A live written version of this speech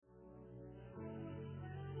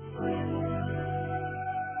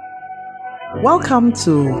Welcome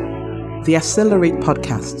to the Accelerate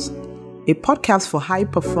Podcast, a podcast for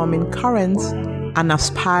high-performing current and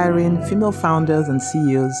aspiring female founders and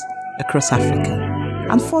CEOs across Africa,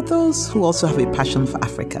 and for those who also have a passion for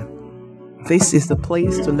Africa. This is the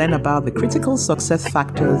place to learn about the critical success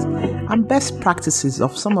factors and best practices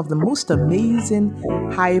of some of the most amazing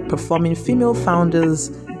high-performing female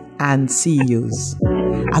founders and CEOs,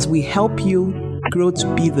 as we help you grow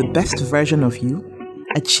to be the best version of you,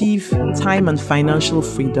 achieve time and financial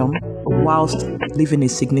freedom whilst living a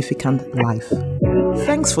significant life.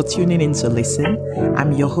 Thanks for tuning in to listen.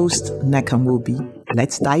 I'm your host, Nneka Nwobi.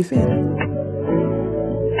 Let's dive in.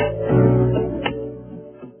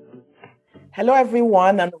 Hello,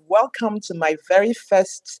 everyone, and welcome to my very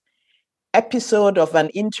first episode of an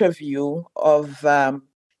interview of a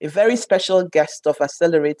very special guest of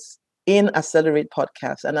Accelerate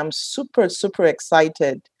Podcast. And I'm super, super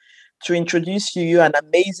excited to introduce to you an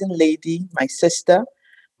amazing lady, my sister,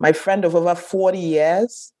 my friend of over 40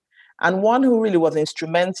 years, and one who really was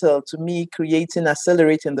instrumental to me creating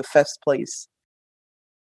Accelerate in the first place.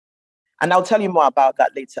 And I'll tell you more about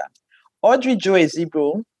that later. Audrey Joe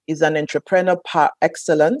Ezibro is an entrepreneur par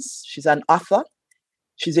excellence. She's an author.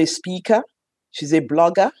 She's a speaker. She's a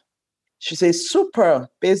blogger. She's a super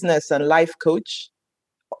business and life coach,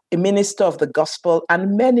 a minister of the gospel,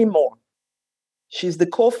 and many more. She's the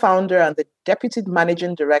co-founder and the deputy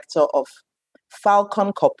managing director of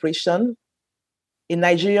Falcon Corporation, a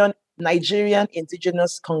Nigerian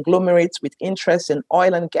indigenous conglomerate with interests in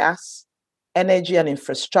oil and gas, energy and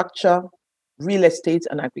infrastructure, real estate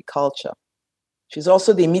and agriculture. She's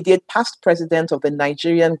also the immediate past president of the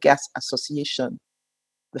Nigerian Gas Association,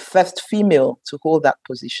 the first female to hold that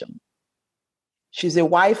position. She's a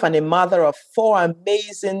wife and a mother of 4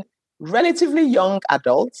 amazing, relatively young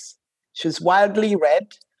adults. She's widely read,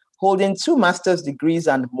 holding 2 master's degrees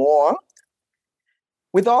and more.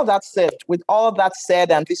 With all that said,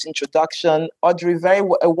 and this introduction, Audrey, a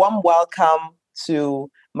warm welcome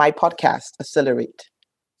to my podcast, Accelerate.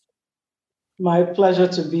 My pleasure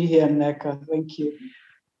to be here, Nneka. Thank you.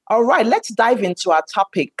 All right, let's dive into our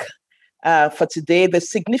topic for today, the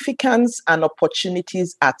significance and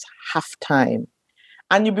opportunities at halftime.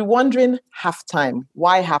 And you'll be wondering, halftime,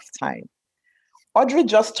 why halftime? Audrey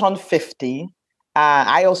just turned 50.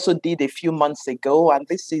 I also did a few months ago, and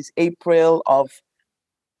this is April of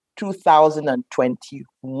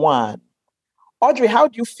 2021. Audrey, how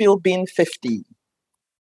do you feel being 50?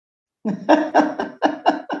 Well,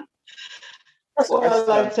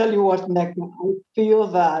 I tell you what, Nneka, I feel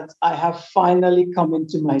that I have finally come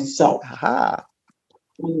into myself.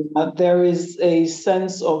 There is a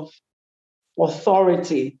sense of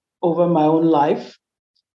authority over my own life.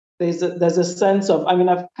 There's a sense of,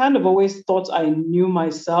 I've kind of always thought I knew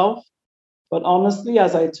myself, but honestly,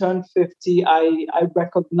 as I turned 50, I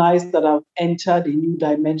recognized that I've entered a new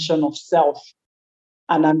dimension of self.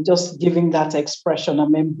 And I'm just giving that expression.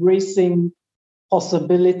 I'm embracing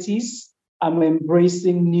possibilities. I'm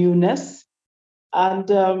embracing newness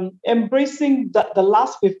and embracing the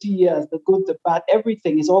last 50 years, the good, the bad,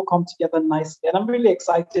 everything is all come together nicely. And I'm really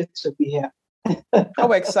excited to be here.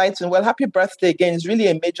 How exciting. Well, happy birthday again. It's really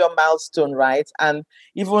a major milestone, right? And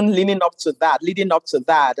even leading up to that,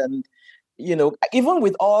 and, even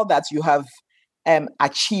with all that you have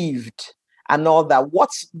achieved and all that,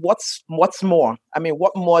 what's more?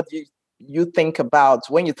 What more do you think about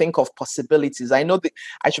when you think of possibilities? I know that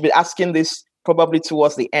I should be asking this probably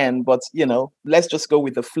towards the end, but, let's just go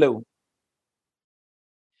with the flow.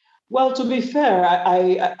 Well, to be fair,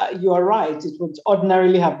 you are right. It would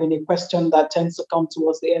ordinarily have been a question that tends to come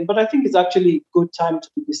towards the end, but I think it's actually a good time to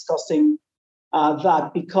be discussing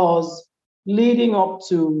that, because leading up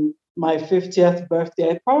to my 50th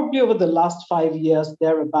birthday, probably over the last 5 years,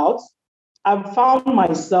 thereabouts, I've found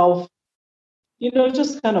myself,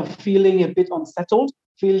 just kind of feeling a bit unsettled,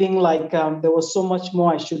 feeling like there was so much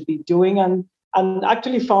more I should be doing, and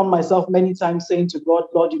actually found myself many times saying to God,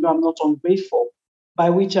 I'm not ungrateful. By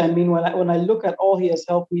which I mean, when I look at all He has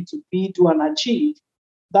helped me to be, do, and achieve,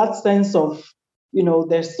 that sense of,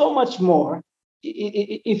 there's so much more.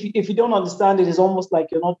 If you don't understand it, it's almost like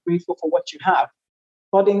you're not grateful for what you have.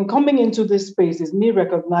 But in coming into this space is me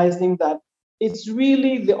recognizing that it's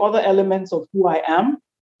really the other elements of who I am,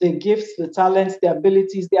 the gifts, the talents, the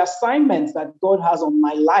abilities, the assignments that God has on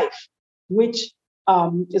my life, which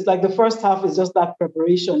is like the first half is just that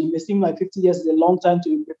preparation. It may seem like 50 years is a long time to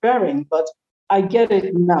be preparing, but I get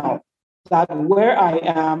it now that where I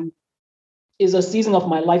am is a season of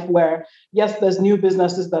my life where, yes, there's new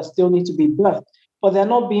businesses that still need to be birthed, but they're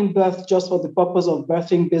not being birthed just for the purpose of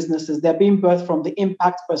birthing businesses. They're being birthed from the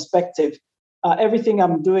impact perspective everything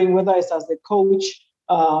I'm doing, whether it's as a coach,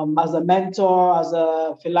 as a mentor, as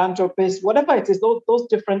a philanthropist, whatever it is, those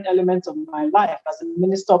different elements of my life as a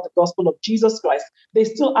minister of the gospel of Jesus Christ, they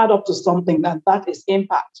still add up to something, and that is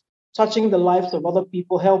impact, touching the lives of other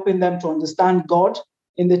people, helping them to understand God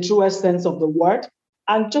in the truest sense of the word,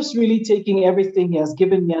 and just really taking everything He has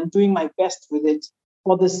given me and doing my best with it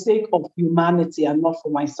for the sake of humanity and not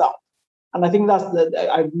for myself. And I think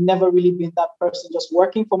I've never really been that person just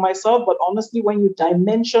working for myself. But honestly, when you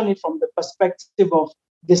dimension it from the perspective of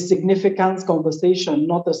the significance conversation,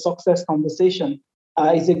 not the success conversation,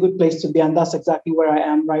 it's a good place to be. And that's exactly where I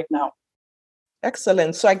am right now.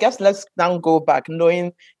 Excellent. So I guess let's now go back,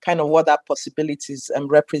 knowing kind of what that possibilities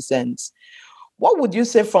represents. What would you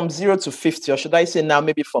say from 0 to 50, or should I say now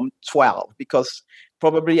maybe from 12? Because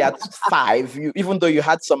probably at 5, even though you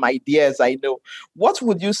had some ideas, I know. What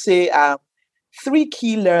would you say are 3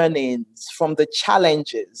 key learnings from the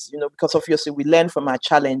challenges? Because obviously we learn from our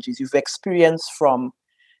challenges. You've experienced from,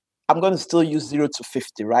 I'm going to still use 0 to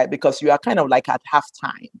 50, right? Because you are kind of like at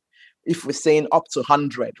halftime. If we're saying up to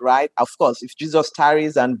 100, right? Of course, if Jesus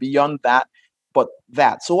tarries and beyond that, but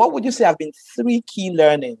that. So what would you say have been 3 key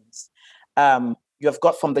learnings you have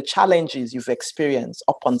got from the challenges you've experienced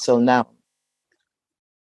up until now?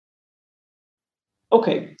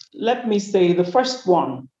 Okay, let me say the first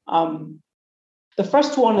one. The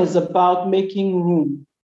first one is about making room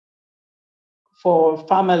for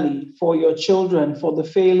family, for your children, for the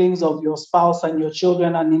failings of your spouse and your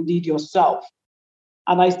children, and indeed yourself.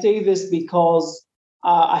 And I say this because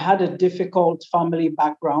I had a difficult family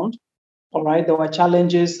background. All right, there were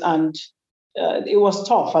challenges, and it was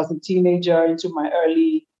tough as a teenager into my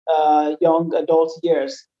early young adult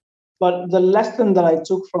years. But the lesson that I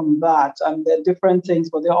took from that, and they're different things,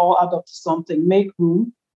 but they all add up to something: make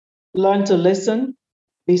room, learn to listen,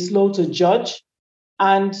 be slow to judge.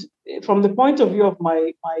 And from the point of view of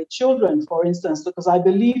my children, for instance, because I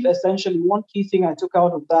believe essentially one key thing I took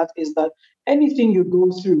out of that is that anything you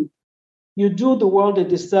go through, you do the world a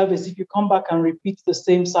disservice if you come back and repeat the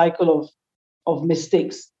same cycle of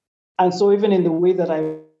mistakes. And so even in the way that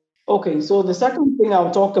okay, so the second thing I'll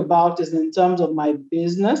talk about is in terms of my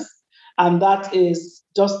business. And that is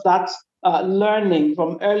just that learning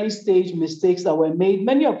from early stage mistakes that were made,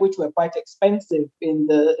 many of which were quite expensive in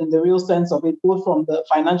the real sense of it, both from the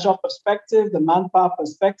financial perspective, the manpower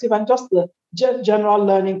perspective, and just the general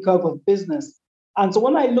learning curve of business. And so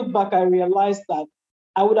when I look back, I realized that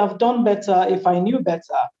I would have done better if I knew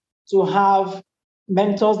better, to have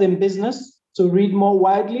mentors in business, to read more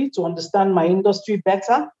widely, to understand my industry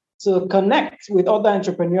better, to connect with other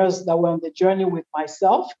entrepreneurs that were on the journey with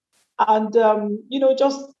myself, and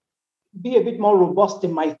just be a bit more robust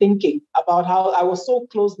in my thinking about how I was so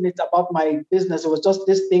close-knit about my business. It was just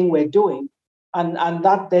this thing we're doing, and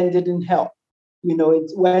that then didn't help.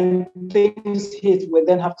 It's when things hit, we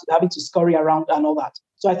then having to scurry around and all that.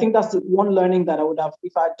 So I think that's the one learning that I would have,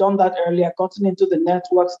 if I had done that earlier, gotten into the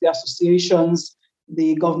networks, the associations,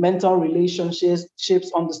 the governmental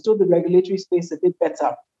relationships, understood the regulatory space a bit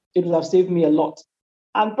better, it would have saved me a lot.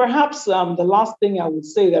 And perhaps the last thing I would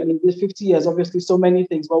say, I mean, with 50 years, obviously so many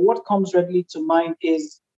things, but what comes readily to mind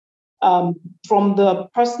is from the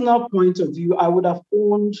personal point of view, I would have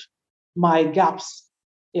owned my gaps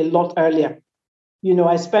a lot earlier.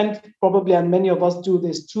 I spent probably, and many of us do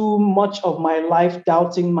this, too much of my life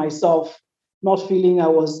doubting myself, not feeling I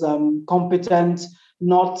was competent,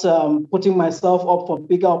 not putting myself up for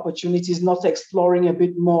bigger opportunities, not exploring a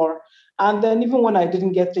bit more. And then even when I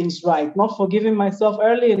didn't get things right, not forgiving myself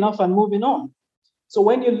early enough and moving on. So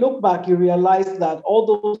when you look back, you realize that all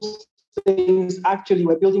those things actually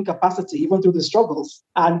were building capacity, even through the struggles.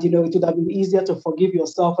 And, it would have been easier to forgive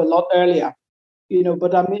yourself a lot earlier.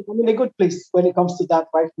 But I'm in a good place when it comes to that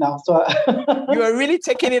right now. So you are really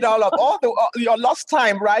taking it all up, all your lost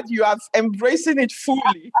time, right? You are embracing it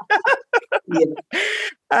fully.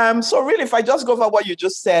 Yeah. So really, if I just go over what you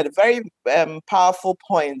just said, very powerful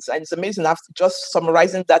points, and it's amazing after just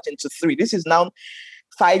summarizing that into 3. This is now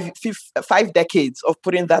 5 decades of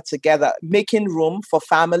putting that together, making room for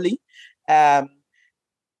family.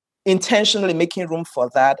 Intentionally making room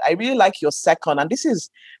for that. I really like your second, and this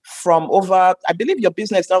is from over, I believe your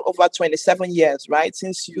business now over 27 years, right?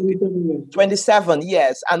 Since you 27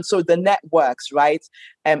 years, and so the networks, right?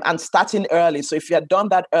 And starting early. So if you had done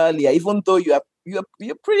that earlier, even though you're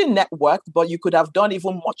pretty networked, but you could have done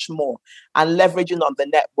even much more and leveraging on the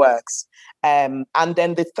networks. And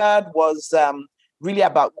then the third was really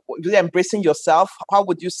about really embracing yourself. How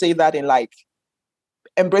would you say that in like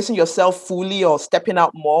embracing yourself fully or stepping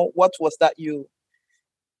out more? What was that you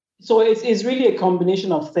So it's really a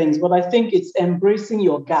combination of things, but I think it's embracing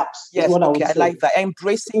your gaps is Yes, what I okay, would I say. like that.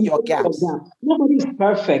 Embracing your gaps. Nobody's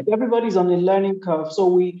perfect. Everybody's on a learning curve. So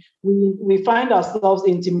we find ourselves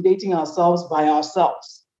intimidating ourselves by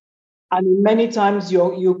ourselves. And many times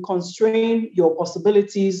you constrain your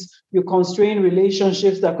possibilities, you constrain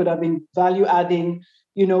relationships that could have been value adding.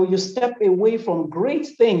 You step away from great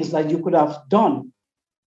things that you could have done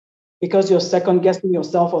because you're second guessing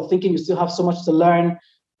yourself or thinking you still have so much to learn.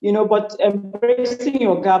 But embracing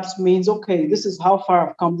your gaps means, okay, this is how far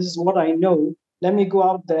I've come. This is what I know. Let me go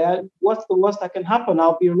out there. What's the worst that can happen?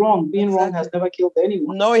 I'll be wrong. Being wrong has never killed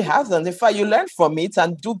anyone. No, it hasn't. In fact, you learn from it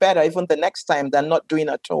and do better even the next time than not doing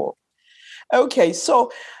at all. Okay,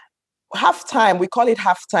 so halftime, we call it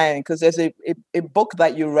halftime because there's a book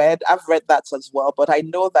that you read. I've read that as well, but I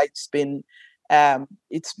know that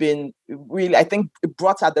it's been really, I think,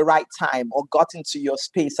 brought at the right time or got into your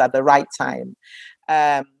space at the right time.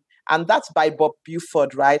 And that's by Bob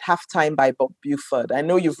Buford, right? Halftime by Bob Buford. I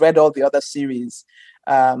know you've read all the other series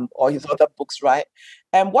or his other books, right?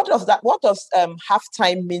 What does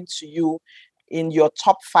halftime mean to you in your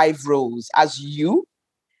top 5 roles as you,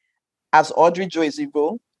 as Audrey Joe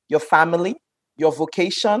Ezigbo, your family, your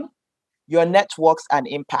vocation, your networks and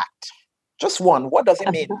impact? Just one. What does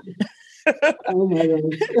it mean? Oh my God.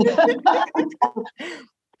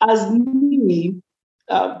 As me,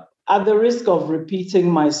 at the risk of repeating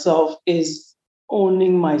myself, is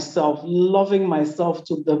owning myself, loving myself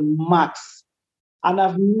to the max. And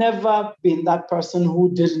I've never been that person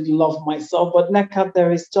who didn't love myself. But Nneka,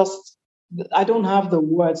 there is just, I don't have the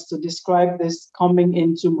words to describe this coming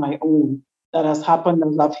into my own that has happened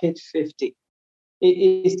as I've hit 50. It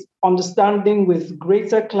is understanding with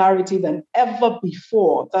greater clarity than ever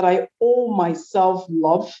before that I owe myself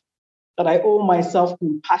love, that I owe myself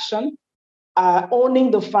compassion,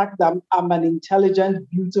 owning the fact that I'm an intelligent,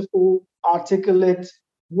 beautiful, articulate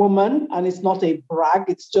woman, and it's not a brag,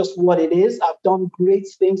 it's just what it is. I've done great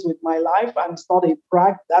things with my life, and it's not a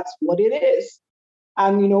brag, that's what it is.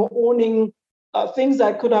 And, owning things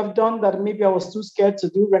I could have done that maybe I was too scared to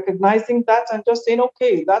do, recognizing that and just saying,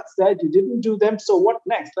 okay, that's that, you didn't do them, so what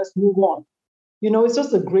next? Let's move on. It's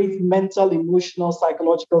just a great mental, emotional,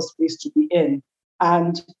 psychological space to be in.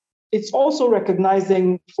 And it's also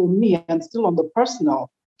recognizing for me, and still on the personal,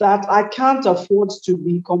 that I can't afford to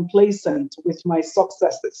be complacent with my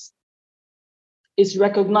successes. It's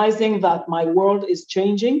recognizing that my world is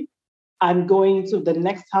changing. I'm going into the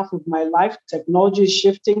next half of my life. Technology is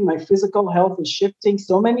shifting. My physical health is shifting.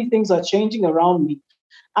 So many things are changing around me.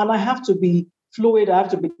 And I have to be fluid. I have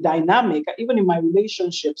to be dynamic, even in my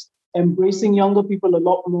relationships, embracing younger people a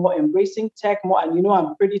lot more, embracing tech more. And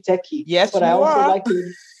I'm pretty techy. Yes, but I also like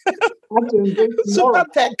to embrace super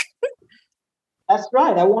tech. That's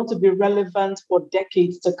right. I want to be relevant for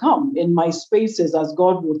decades to come in my spaces as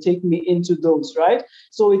God will take me into those, right?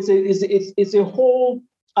 So it's a whole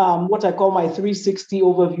what I call my 360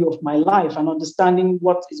 overview of my life and understanding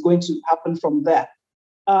what is going to happen from there.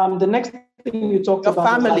 The next thing you talked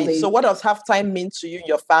about your family. So what does halftime mean to you and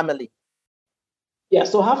your family? Yeah,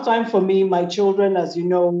 so halftime for me, my children, as you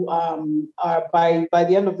know, are by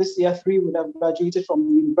the end of this year, 3 would have graduated from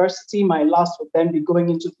the university. My last would then be going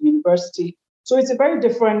into the university. So it's a very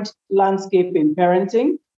different landscape in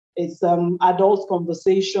parenting. It's adult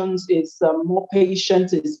conversations. It's more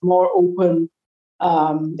patient. It's more open.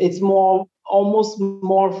 It's almost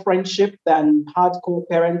more friendship than hardcore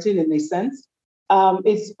parenting in a sense.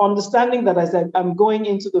 It's understanding that as I'm going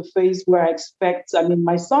into the phase where I expect,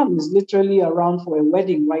 my son is literally around for a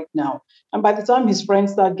wedding right now. And by the time his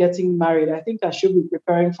friends start getting married, I think I should be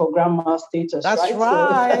preparing for grandma status. That's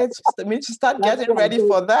right. So, I mean, to start getting ready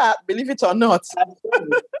for that, believe it or not.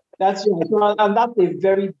 That's right. And that's a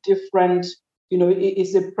very different,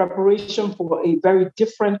 it's a preparation for a very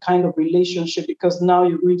different kind of relationship because now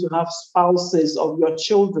you're going to have spouses of your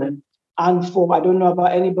children. And I don't know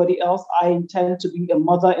about anybody else, I intend to be a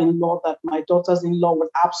mother-in-law that my daughters-in-law would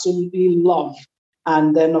absolutely love.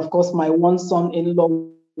 And then, of course, my one son-in-law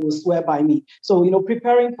will swear by me. So,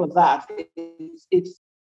 preparing for that,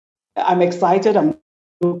 I'm excited. I'm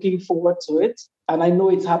looking forward to it. And I know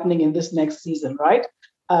it's happening in this next season, right?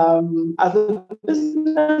 As a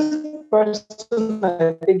business person,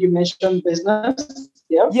 I think you mentioned business.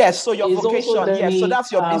 Yeah. Yes. So your vocation. Yes. So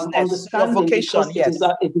that's your business. Your vocation. Yes. It is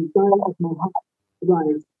a desire of my heart.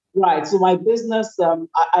 Right. Right. So my business,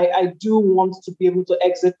 I do want to be able to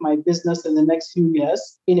exit my business in the next few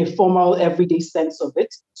years in a formal, everyday sense of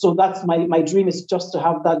it. So that's my dream is just to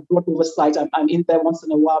have that broad oversight. I'm in there once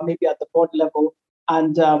in a while, maybe at the board level.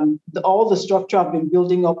 And all the structure I've been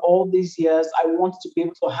building up all these years, I want to be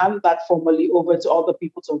able to hand that formally over to other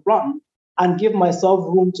people to run and give myself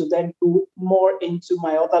room to then go more into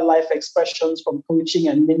my other life expressions from coaching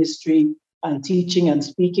and ministry and teaching and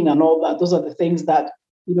speaking and all that. Those are the things that,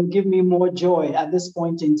 give me more joy at this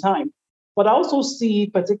point in time. But I also see,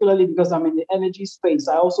 particularly because I'm in the energy space,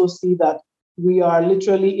 I also see that we are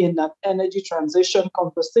literally in an energy transition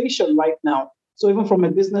conversation right now. So even from a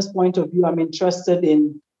business point of view, I'm interested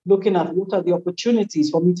in looking at what are the opportunities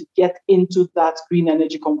for me to get into that green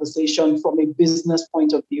energy conversation from a business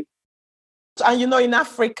point of view. And in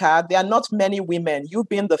Africa, there are not many women. You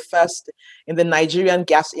being the first in the Nigerian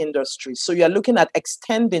gas industry. So you're looking at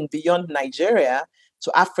extending beyond Nigeria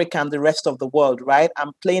to Africa and the rest of the world, right?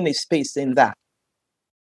 I'm playing a space in that.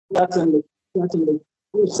 Certainly.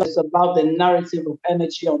 It's about the narrative of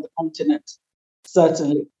energy on the continent,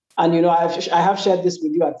 certainly. And, I have shared this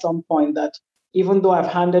with you at some point that even though I've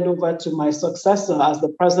handed over to my successor as the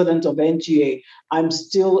president of NGA, I'm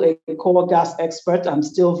still a coal gas expert. I'm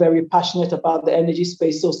still very passionate about the energy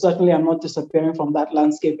space. So certainly I'm not disappearing from that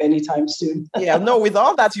landscape anytime soon. Yeah, no, with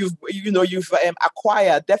all that you've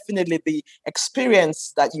acquired, definitely the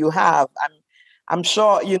experience that you have, I'm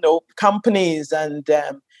sure, companies and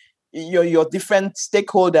your different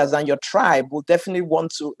stakeholders and your tribe will definitely want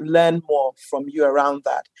to learn more from you around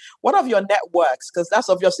that. What of your networks? Because that's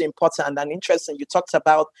obviously important and interesting. You talked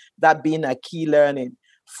about that being a key learning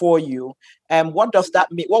for you. What does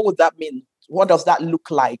that mean? What would that mean? What does that look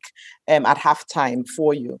like at halftime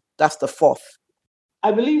for you? That's the fourth.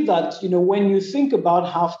 I believe that, when you think about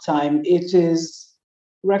halftime, it is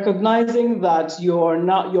recognizing that your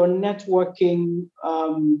networking,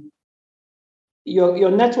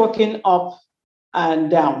 you're networking up and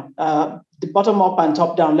down, the bottom up and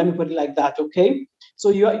top down. Let me put it like that. Okay. So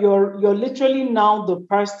you're literally now the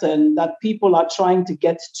person that people are trying to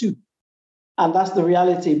get to. And that's the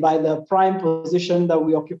reality by the prime position that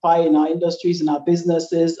we occupy in our industries, in our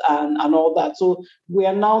businesses and all that. So we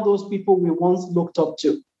are now those people we once looked up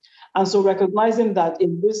to. And so recognizing that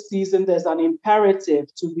in this season, there's an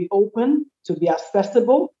imperative to be open, to be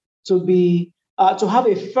accessible, to have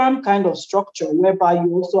a firm kind of structure whereby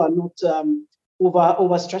you also are not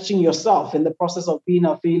overstretching yourself in the process of being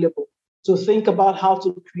available. To think about how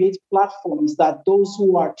to create platforms that those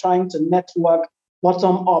who are trying to network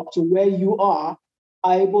bottom up to where you are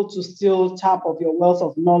able to still tap of your wealth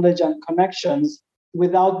of knowledge and connections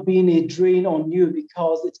without being a drain on you,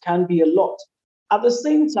 because it can be a lot. At the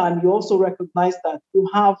same time, you also recognize that you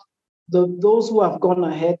have those who have gone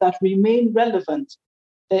ahead that remain relevant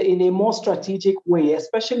in a more strategic way,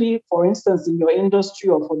 especially, for instance, in your industry,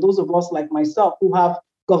 or for those of us like myself who have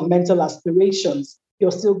governmental aspirations.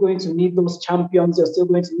 You're still going to need those champions. You're still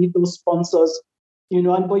going to need those sponsors,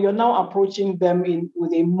 but you're now approaching them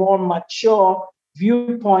with a more mature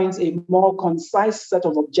viewpoint, a more concise set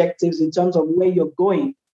of objectives in terms of where you're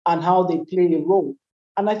going and how they play a role.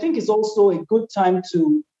 And I think it's also a good time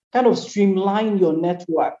to kind of streamline your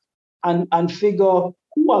network and figure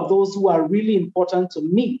who are those who are really important to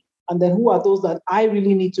me, and then who are those that I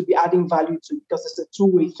really need to be adding value to, because it's a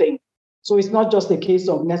two-way thing. So it's not just a case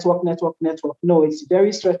of network. No, it's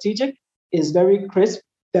very strategic. It's very crisp.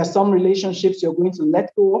 There are some relationships you're going to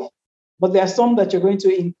let go of, but there are some that you're going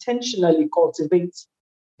to intentionally cultivate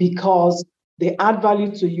because they add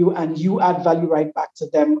value to you and you add value right back to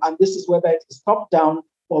them. And this is whether it's top down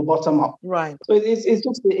or bottom up. Right. So it's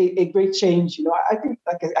just a great change. I think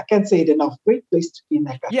I can't say it enough. Great place to be,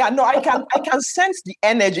 Nneka. Yeah, no, I can sense the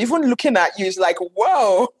energy. Even looking at you, it's like,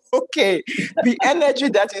 whoa, okay. The energy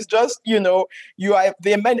that is just, you are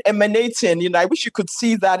emanating. I wish you could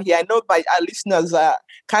see that here. I know our listeners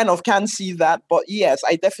kind of can't see that, but yes,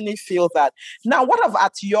 I definitely feel that. Now, what of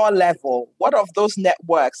at your level? What of those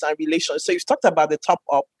networks and relations? So you've talked about the top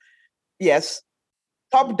up. Yes.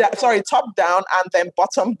 Top down and then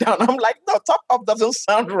bottom down. I'm like, no, top up doesn't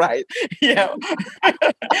sound right. Yeah.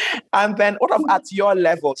 And then what of at your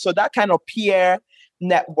level? So that kind of peer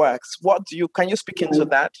networks. Can you speak into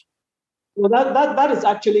that? Well, that is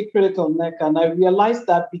actually critical, Nneka. And I realized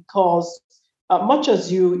that because much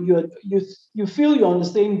as you feel you're on the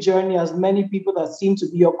same journey as many people that seem to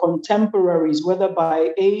be your contemporaries, whether by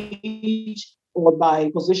age or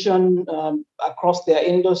by position across their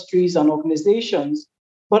industries and organizations.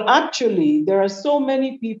 But actually, there are so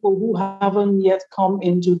many people who haven't yet come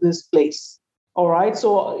into this place. All right.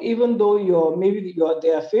 So even though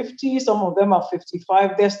they're 50, some of them are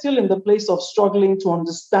 55, they're still in the place of struggling to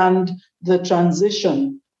understand the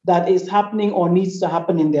transition that is happening or needs to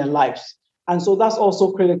happen in their lives. And so that's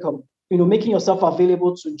also critical, making yourself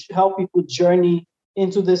available to help people journey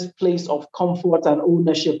into this place of comfort and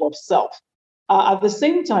ownership of self. At the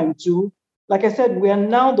same time, too, like I said, we are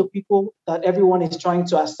now the people that everyone is trying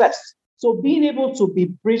to assess. So being able to be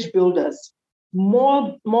bridge builders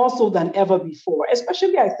more so than ever before,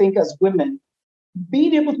 especially I think as women,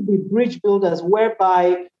 being able to be bridge builders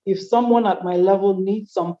whereby if someone at my level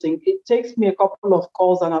needs something, it takes me a couple of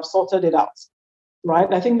calls and I've sorted it out,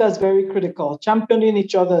 right? I think that's very critical. Championing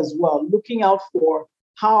each other as well, looking out for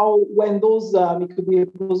how when those, it could be a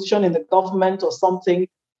position in the government or something,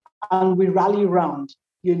 and we rally around,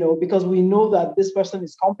 because we know that this person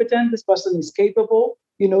is competent, this person is capable.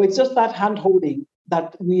 It's just that hand holding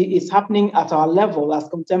that is happening at our level as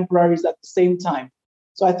contemporaries at the same time.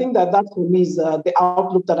 So I think that for me is the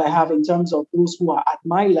outlook that I have in terms of those who are at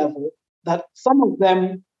my level, that some of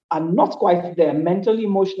them are not quite there mentally,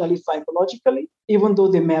 emotionally, psychologically, even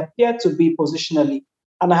though they may appear to be positionally.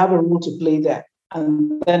 And I have a role to play there.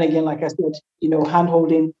 And then again, like I said, hand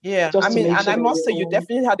holding. Yeah, I mean, and I must say, you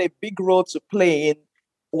definitely had a big role to play in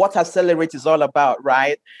what Accelerate is all about,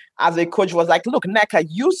 right? As a coach was like, look, Nneka,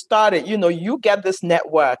 you started, you get this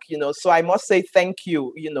network, so I must say thank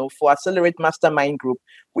you, for Accelerate Mastermind Group,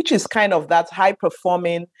 which is kind of that high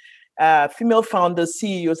performing female founders,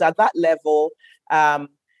 CEOs at that level,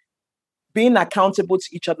 being accountable to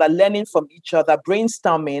each other, learning from each other,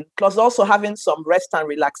 brainstorming, plus also having some rest and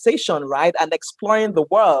relaxation, right? And exploring the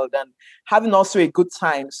world and having also a good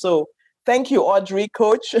time. So thank you, Audrey,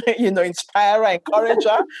 coach, inspirer,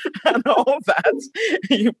 encourager, and all that.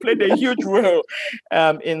 You played a huge role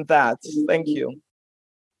in that. Thank you.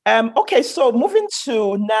 Okay, so moving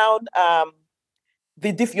to now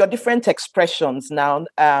your different expressions now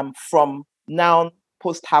from now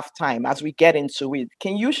post halftime as we get into it.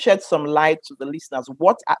 Can you shed some light to the listeners?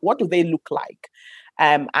 What do they look like?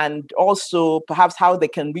 And also perhaps how they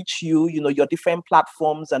can reach you, your different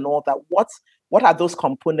platforms and all that. What are those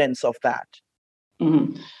components of that?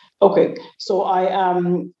 Mm-hmm. Okay, so I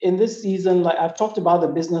am in this season, like I've talked about the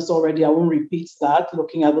business already. I won't repeat that,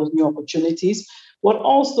 looking at those new opportunities. But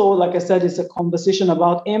also, like I said, it's a conversation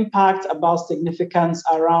about impact, about significance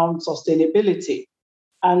around sustainability.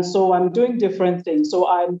 And so I'm doing different things. So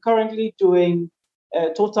I'm currently doing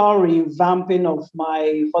a total revamping of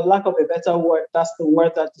my, for lack of a better word, that's the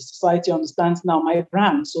word that the society understands now, my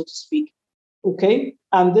brand, so to speak. Okay.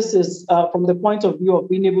 And this is from the point of view of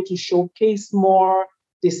being able to showcase more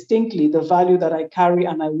distinctly the value that I carry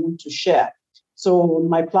and I want to share. So on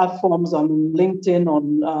my platforms, on LinkedIn,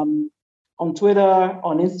 on Twitter,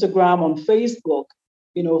 on Instagram, on Facebook,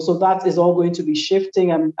 so that is all going to be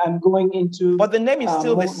shifting. I'm going into. But the name is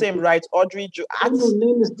still the same, right? Audrey Jo. The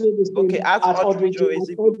name is still the same. Okay, at Audrey J.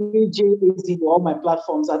 Ezigbo. All my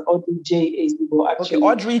platforms at Audrey J. Ezigbo. Actually, okay,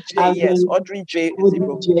 Audrey J. Yes, Audrey J.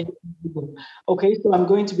 Ezigbo. Okay, so I'm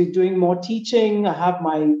going to be doing more teaching. I have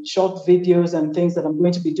my short videos and things that I'm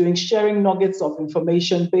going to be doing, sharing nuggets of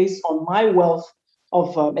information based on my wealth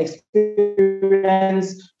of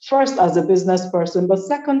experience, first as a business person, but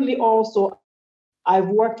secondly also I've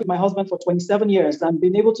worked with my husband for 27 years and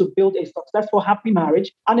been able to build a successful, happy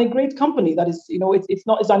marriage and a great company that is,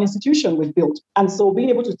 it's an institution we've built. And so being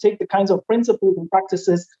able to take the kinds of principles and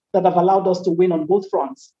practices that have allowed us to win on both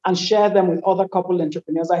fronts and share them with other couple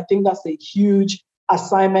entrepreneurs, I think that's a huge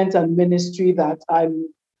assignment and ministry that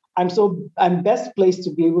I'm best placed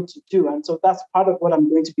to be able to do. And so that's part of what I'm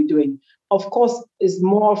going to be doing. Of course, is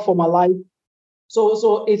more formalized.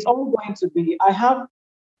 So it's all going to be, I have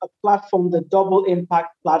a platform, the Double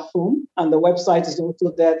Impact platform, and the website is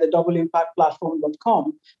also there, the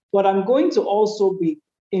doubleimpactplatform.com. But I'm going to also be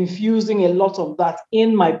infusing a lot of that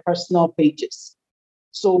in my personal pages.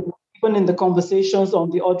 So even in the conversations on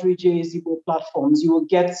the Audrey J. Ezigbo platforms, you will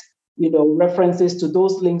get, references to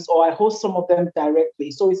those links, or I host some of them directly.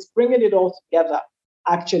 So it's bringing it all together,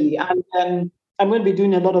 actually. And then I'm going to be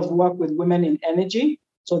doing a lot of work with women in energy.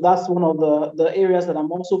 So that's one of the areas that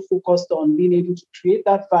I'm also focused on, being able to create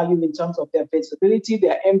that value in terms of their visibility,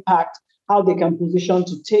 their impact, how they can position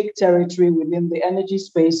to take territory within the energy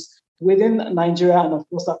space, within Nigeria, and of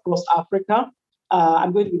course, across Africa.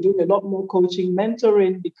 I'm going to be doing a lot more coaching,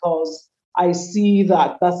 mentoring, because I see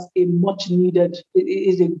that that's a much needed, it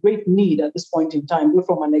is a great need at this point in time, both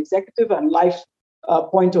from an executive and life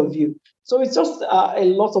point of view. So it's just a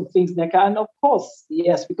lot of things, Nneka. And of course,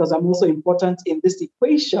 yes, because I'm also important in this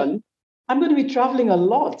equation, I'm going to be traveling a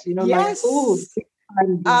lot, yes.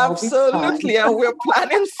 Absolutely. And we're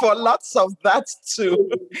planning for lots of that too,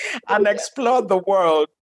 and explore the world.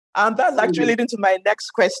 And that's actually leading to my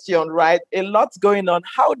next question, right? A lot's going on.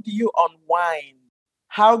 How do you unwind?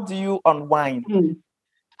 How do you unwind?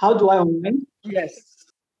 How do I unwind? Yes.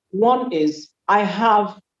 One is I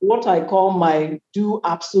have what I call my do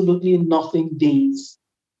absolutely nothing days.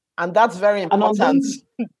 And that's very important.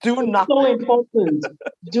 Do nothing. So important.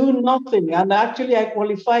 Do nothing. And actually, I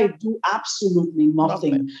qualify do absolutely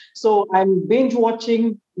nothing. So I'm binge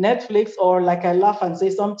watching Netflix, or like I laugh and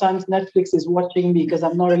say, sometimes Netflix is watching me because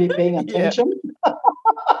I'm not really paying attention.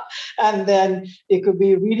 And then it could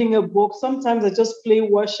be reading a book. Sometimes I just play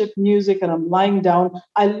worship music and I'm lying down.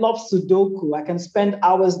 I love Sudoku. I can spend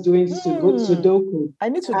hours doing Sudoku. I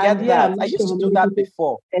need to get that. I used to do that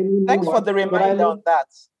before. Thanks for the reminder on that.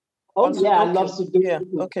 Oh, yeah, I love Sudoku. Yeah,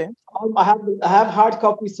 okay. I have hard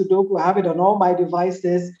copy Sudoku. I have it on all my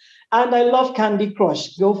devices. And I love Candy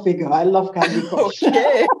Crush. Go figure. I love Candy Crush.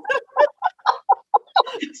 Okay.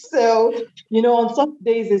 So, on some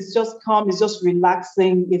days it's just calm, it's just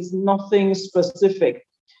relaxing, it's nothing specific.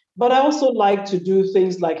 But I also like to do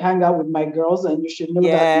things like hang out with my girls, and you should know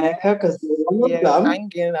that, Nneka, because one of them.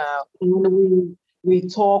 Hanging out. We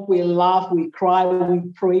talk, we laugh, we cry, we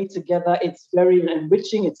pray together. It's very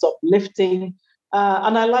enriching, it's uplifting.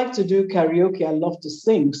 And I like to do karaoke. I love to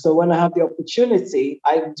sing. So when I have the opportunity,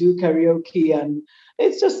 I do karaoke, and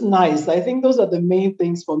it's just nice. I think those are the main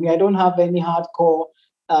things for me. I don't have any hardcore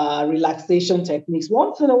relaxation techniques.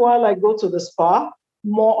 Once in a while, I go to the spa.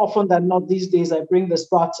 More often than not these days, I bring the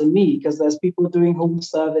spa to me because there's people doing home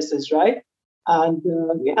services, right? And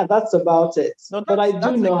that's about it. No, but I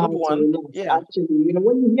do know how to relax. Yeah. Actually,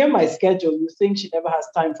 when you hear my schedule, you think she never has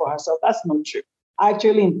time for herself. That's not true.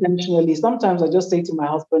 Actually, intentionally, sometimes I just say to my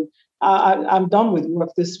husband, I'm done with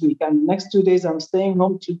work this week, and next 2 days I'm staying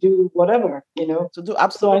home to do whatever, To do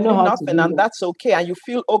absolutely nothing, and that's okay, and you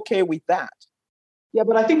feel okay with that. Yeah,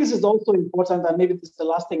 but I think this is also important, and maybe this is the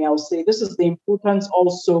last thing I'll say. This is the importance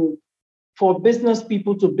also for business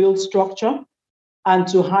people to build structure and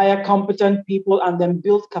to hire competent people and then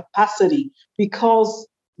build capacity, because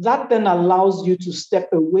that then allows you to step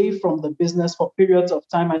away from the business for periods of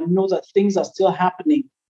time and know that things are still happening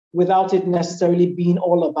without it necessarily being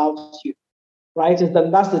all about you, right? And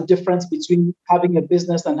then that's the difference between having a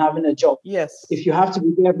business and having a job. Yes. If you have to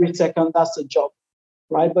be there every second, that's a job,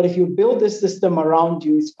 right? But if you build this system around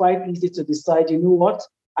you, it's quite easy to decide, you know what,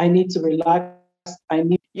 I need to relax.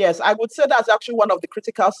 Yes, I would say that's actually one of the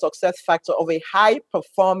critical success factors of a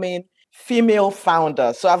high-performing female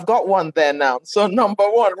founder. So I've got one there now. So rule number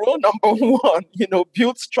one,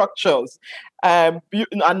 build structures and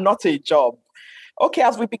not a job. Okay,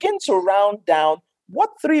 as we begin to round down, what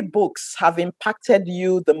 3 books have impacted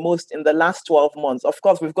you the most in the last 12 months? Of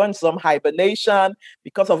course, we've gone some hibernation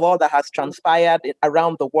because of all that has transpired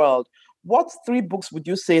around the world. What 3 books would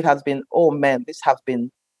you say has been, oh man, this has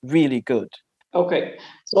been really good? Okay,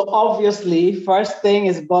 so obviously, first thing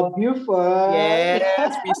is Bob Buford.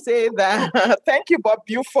 Yes, we say that. Thank you, Bob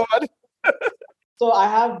Buford. So I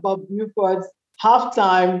have Bob Buford's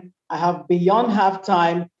Halftime, I have Beyond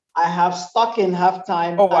Halftime, I have Stuck in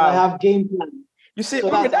Halftime, and I have Game Plan. You see,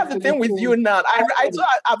 that's the thing with you now. I do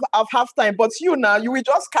have halftime, but you now, you will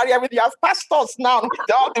just carry everything. You have passed us now with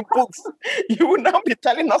all the books. You will now be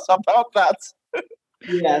telling us about that.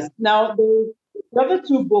 Yes. Now, the other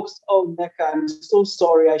 2 books, Nneka, I'm so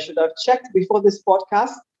sorry. I should have checked before this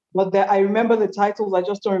podcast, but I remember the titles. I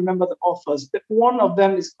just don't remember the authors. One of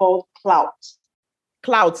them is called Clout.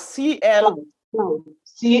 Clout, C-L-O-U-T.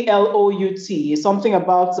 Something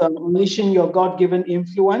about unleashing your God-given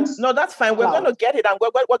influence. No, that's fine. We're going to get it, and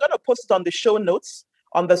we're going to post it on the show notes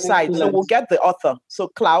on the site. So we'll get the author. So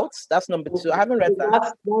Clout, that's number 2. I haven't read that.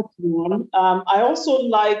 That's one. I also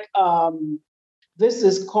like, this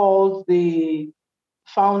is called The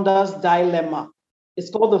Founder's Dilemma. It's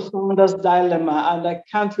called The Founder's Dilemma, and I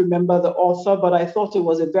can't remember the author, but I thought it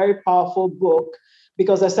was a very powerful book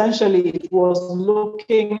because essentially it was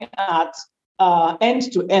looking at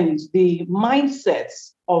end to end the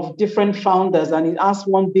mindsets of different founders, and it asked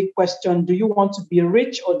one big question: do you want to be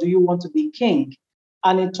rich or do you want to be king?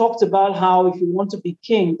 And it talked about how if you want to be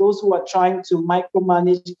king, those who are trying to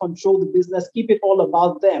micromanage, control the business, keep it all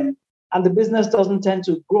about them, and the business doesn't tend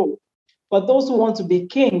to grow. But those who want to be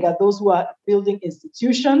king are those who are building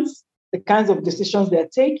institutions, the kinds of decisions they're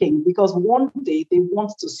taking, because one day they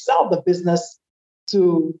want to sell the business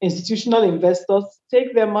to institutional investors,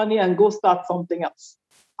 take their money and go start something else.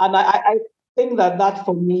 And I think that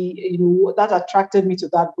for me, that attracted me to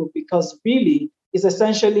that book, because really it's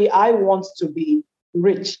essentially, I want to be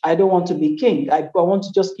rich. I don't want to be king. I want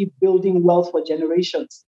to just keep building wealth for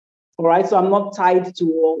generations. All right. So I'm not tied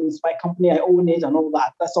to it's my company, I own it and all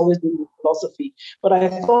that. That's always been the philosophy. But I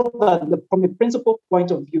thought that from a principle point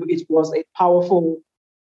of view, it was a powerful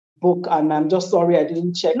book, and I'm just sorry I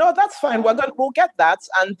didn't check. No, that's fine. We'll get that.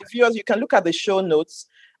 And viewers, you can look at the show notes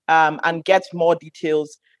and get more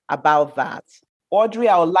details about that. Audrey,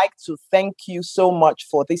 I would like to thank you so much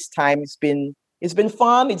for this time. It's been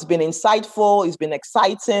fun, it's been insightful, it's been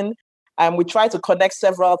exciting. We tried to connect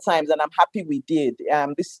several times, and I'm happy we did.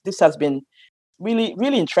 This has been really,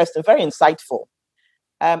 really interesting, very insightful.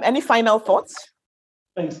 Any final thoughts?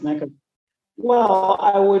 Thanks, Nneka. Well,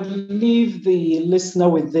 I would leave the listener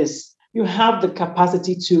with this. You have the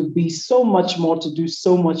capacity to be so much more, to do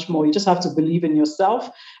so much more. You just have to believe in yourself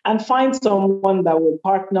and find someone that will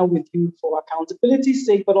partner with you for accountability's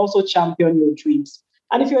sake, but also champion your dreams.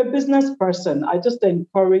 And if you're a business person, I just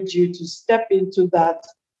encourage you to step into that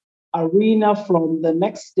arena from the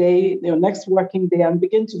next day, your next working day, and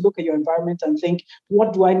begin to look at your environment and think,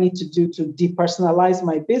 what do I need to do to depersonalize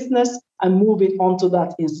my business and move it onto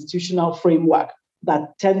that institutional framework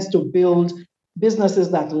that tends to build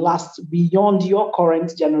businesses that last beyond your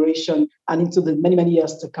current generation and into the many, many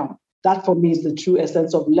years to come. That, for me, is the true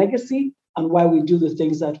essence of legacy and why we do the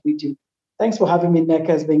things that we do. Thanks for having me, Nneka.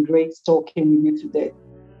 It's been great talking with you today.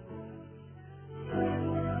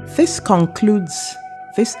 This concludes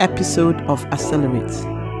this episode of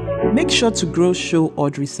Accelerate. Make sure to show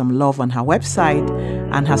Audrey some love on her website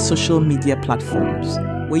and her social media platforms,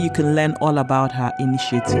 where you can learn all about her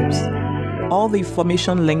initiatives. All the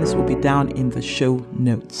information links will be down in the show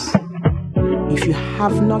notes. If you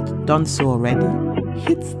have not done so already,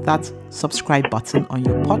 hit that subscribe button on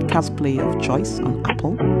your podcast player of choice on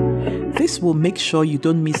Apple. This will make sure you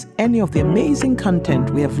don't miss any of the amazing content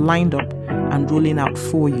we have lined up and rolling out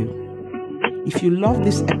for you. If you love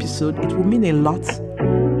this episode, it will mean a lot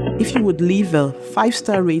if you would leave a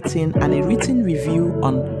 5-star rating and a written review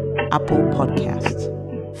on Apple Podcasts.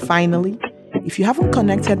 Finally, if you haven't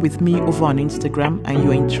connected with me over on Instagram and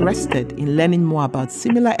you're interested in learning more about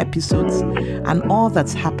similar episodes and all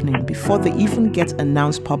that's happening before they even get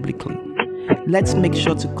announced publicly, let's make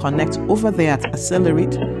sure to connect over there at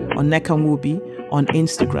Accelerate or Nneka Nwobi on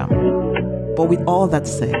Instagram. But with all that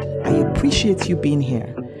said, I appreciate you being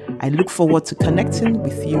here. I look forward to connecting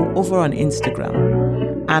with you over on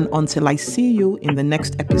Instagram. And until I see you in the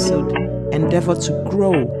next episode, endeavor to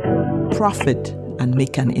grow, profit, and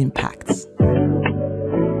make an impact.